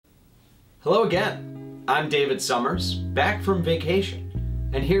Hello again. I'm David Sommers, back from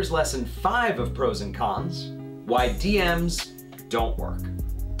vacation, and here's lesson 5 of Pros and Cons, why DMs don't work.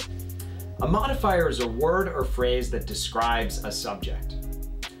 A modifier is a word or phrase that describes a subject.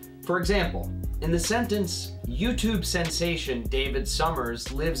 For example, in the sentence, YouTube sensation David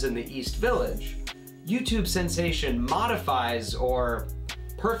Sommers lives in the East Village, YouTube sensation modifies or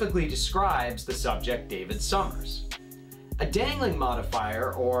perfectly describes the subject David Sommers. A dangling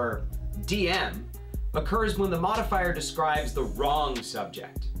modifier, or DM, occurs when the modifier describes the wrong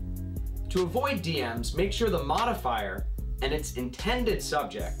subject. To avoid DMs, make sure the modifier and its intended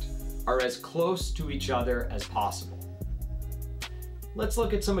subject are as close to each other as possible. Let's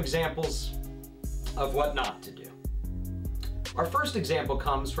look at some examples of what not to do. Our first example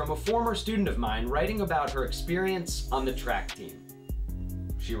comes from a former student of mine writing about her experience on the track team.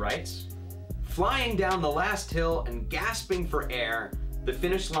 She writes, "Flying down the last hill and gasping for air, the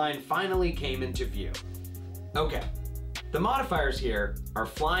finish line finally came into view." Okay, the modifiers here are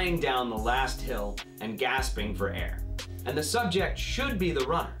flying down the last hill and gasping for air, and the subject should be the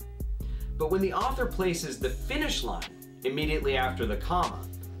runner. But when the author places the finish line immediately after the comma,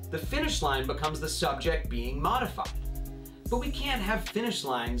 the finish line becomes the subject being modified. But we can't have finish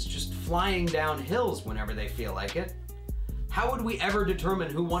lines just flying down hills whenever they feel like it. How would we ever determine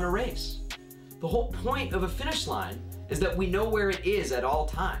who won a race? The whole point of a finish line is that we know where it is at all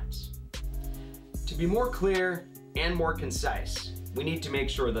times. To be more clear and more concise, we need to make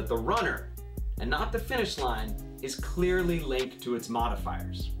sure that the runner, and not the finish line, is clearly linked to its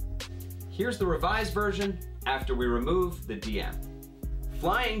modifiers. Here's the revised version after we remove the DM.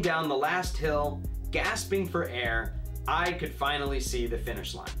 Flying down the last hill, gasping for air, I could finally see the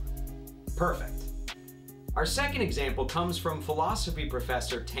finish line. Perfect. Our second example comes from philosophy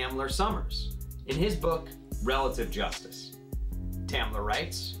professor Tamler Sommers in his book, Relative Justice. Tamler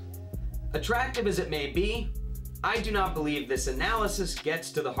writes, "Attractive as it may be, I do not believe this analysis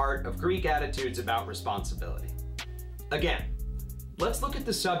gets to the heart of Greek attitudes about responsibility." Again, let's look at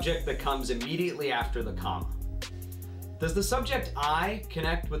the subject that comes immediately after the comma. Does the subject I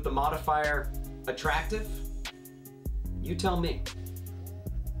connect with the modifier attractive? You tell me.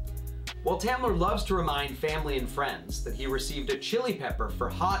 While Tamler loves to remind family and friends that he received a chili pepper for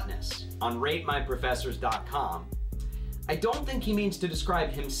hotness on ratemyprofessors.com, I don't think he means to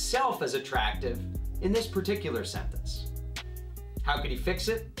describe himself as attractive in this particular sentence. How could he fix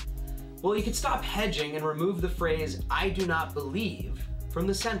it? Well, he could stop hedging and remove the phrase "I do not believe" from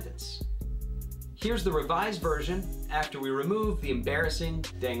the sentence. Here's the revised version after we remove the embarrassing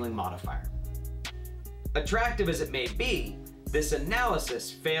dangling modifier. Attractive as it may be, this analysis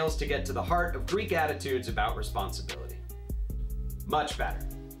fails to get to the heart of Greek attitudes about responsibility. Much better.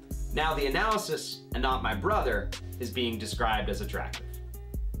 Now the analysis, and not my brother, is being described as attractive.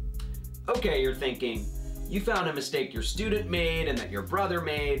 Okay, you're thinking, you found a mistake your student made and that your brother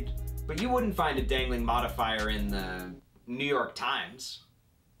made, but you wouldn't find a dangling modifier in the New York Times.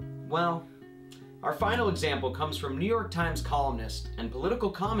 Well, our final example comes from New York Times columnist and political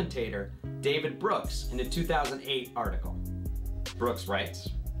commentator David Brooks in a 2008 article. Brooks writes,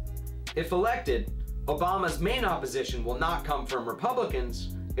 "If elected, Obama's main opposition will not come from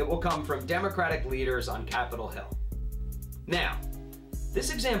Republicans, it will come from Democratic leaders on Capitol Hill." Now,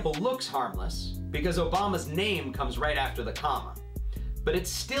 this example looks harmless because Obama's name comes right after the comma, but it's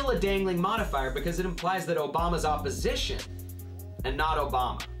still a dangling modifier because it implies that Obama's opposition, and not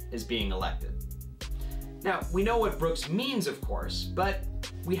Obama, is being elected. Now, we know what Brooks means, of course, but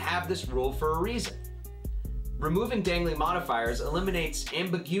we have this rule for a reason. Removing dangling modifiers eliminates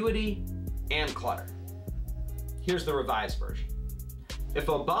ambiguity and clutter. Here's the revised version. If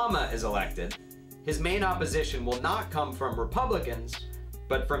Obama is elected, his main opposition will not come from Republicans,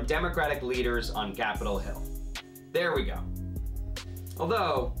 but from Democratic leaders on Capitol Hill. There we go.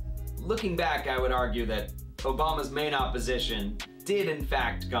 Although, looking back, I would argue that Obama's main opposition did in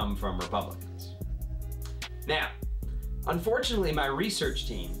fact come from Republicans. Now, unfortunately, my research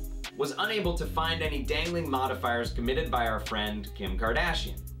team was unable to find any dangling modifiers committed by our friend Kim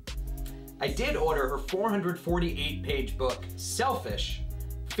Kardashian. I did order her 448-page book, Selfish,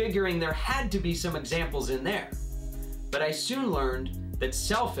 figuring there had to be some examples in there. But I soon learned that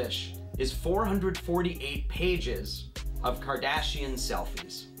Selfish is 448 pages of Kardashian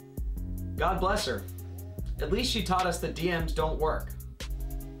selfies. God bless her. At least she taught us that DMs don't work.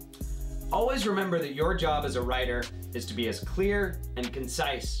 Always remember that your job as a writer is to be as clear and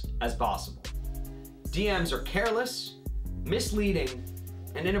concise as possible. DMs are careless, misleading,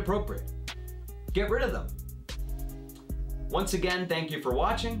 and inappropriate. Get rid of them. Once again, thank you for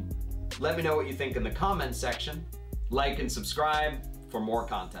watching. Let me know what you think in the comments section. Like and subscribe for more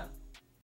content.